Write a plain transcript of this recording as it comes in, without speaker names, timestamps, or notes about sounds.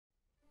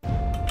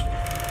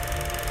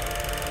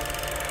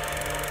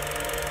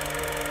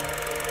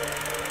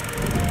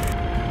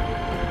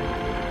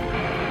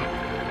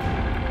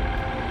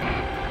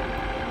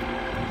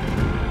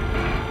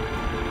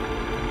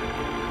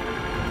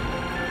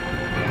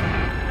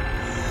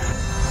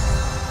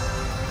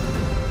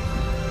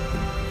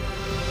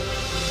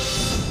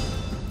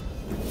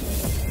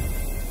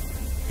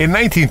In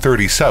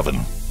 1937,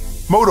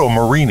 Moto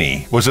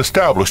Morini was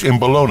established in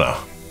Bologna,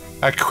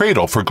 a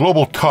cradle for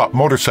global top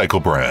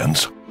motorcycle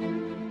brands.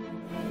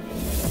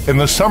 In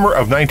the summer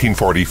of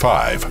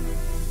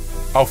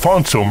 1945,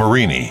 Alfonso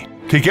Morini,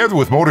 together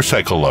with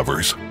motorcycle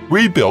lovers,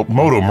 rebuilt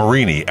Moto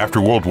Morini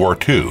after World War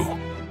II.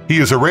 He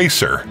is a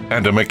racer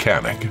and a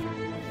mechanic.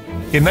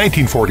 In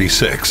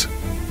 1946,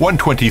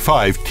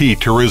 125T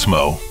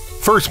Turismo,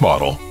 first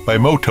model by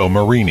Moto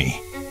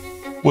Morini,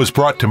 was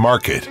brought to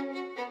market,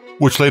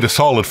 which laid a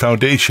solid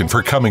foundation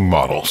for coming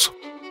models.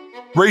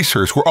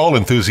 Racers were all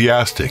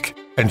enthusiastic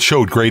and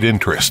showed great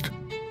interest.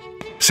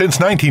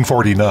 Since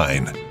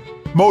 1949,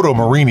 Moto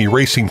Morini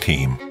Racing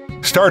Team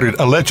started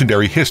a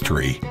legendary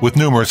history with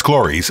numerous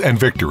glories and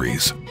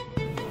victories.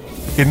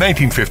 In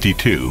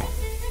 1952,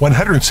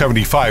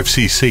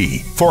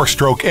 175cc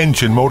four-stroke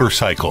engine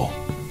motorcycle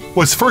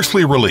was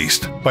firstly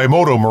released by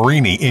Moto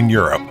Morini in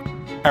Europe.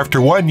 After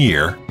 1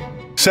 year,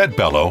 Set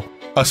Bello,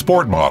 a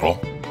sport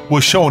model,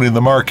 was shown in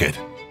the market,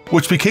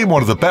 which became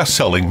one of the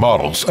best-selling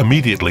models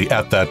immediately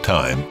at that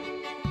time.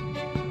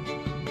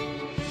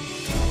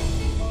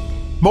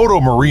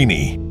 Moto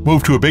Morini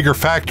moved to a bigger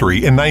factory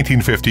in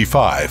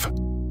 1955.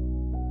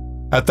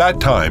 At that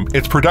time,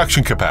 its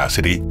production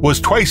capacity was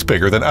twice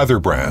bigger than other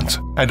brands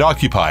and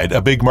occupied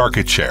a big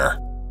market share.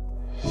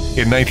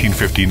 In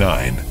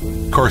 1959,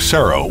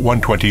 Corsaro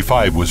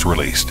 125 was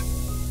released.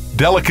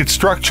 Delicate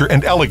structure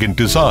and elegant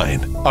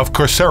design of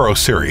Corsaro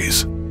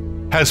series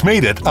has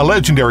made it a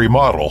legendary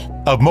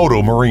model of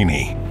Moto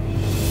Morini.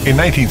 In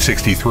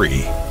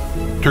 1963,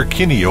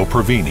 Tarquinio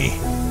Provini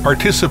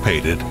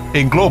participated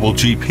in Global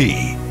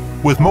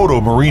GP with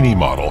Moto Morini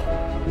model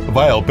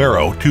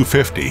Bialbero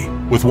 250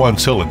 with 1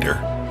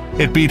 cylinder.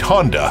 It beat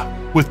Honda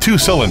with 2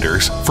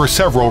 cylinders for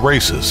several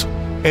races.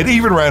 It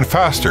even ran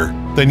faster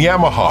than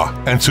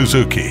Yamaha and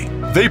Suzuki.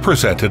 They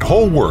presented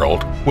whole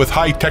world with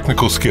high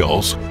technical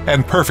skills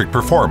and perfect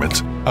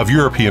performance of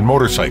European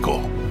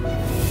motorcycle.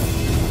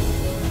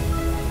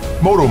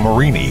 Moto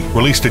Morini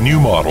released a new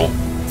model,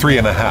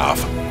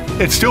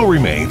 3.5. It still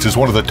remains as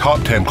one of the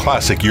top 10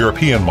 classic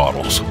European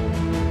models.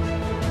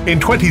 In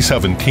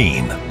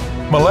 2017,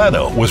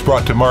 Milano was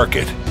brought to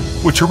market,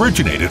 which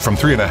originated from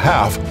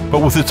 3.5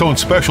 but with its own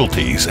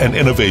specialties and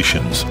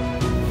innovations.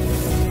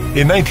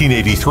 In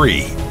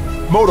 1983,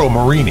 Moto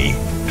Morini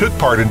took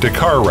part in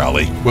Dakar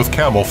Rally with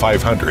Camel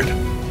 500.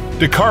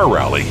 Dakar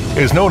Rally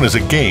is known as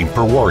a game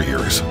for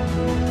warriors.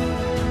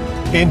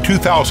 In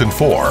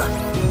 2004,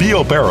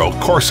 Bialbero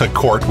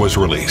CorsaCorta was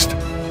released.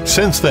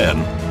 Since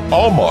then,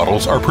 all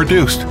models are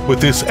produced with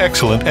this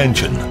excellent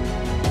engine.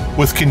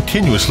 With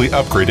continuously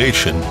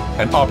upgradation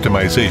and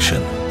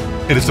optimization,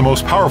 it is the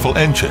most powerful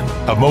engine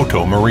of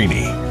Moto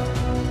Morini.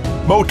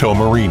 Moto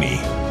Morini,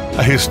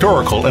 a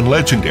historical and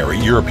legendary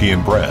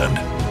European brand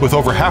with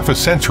over half a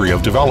century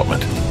of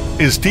development,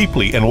 is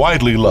deeply and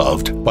widely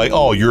loved by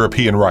all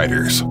European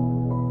riders.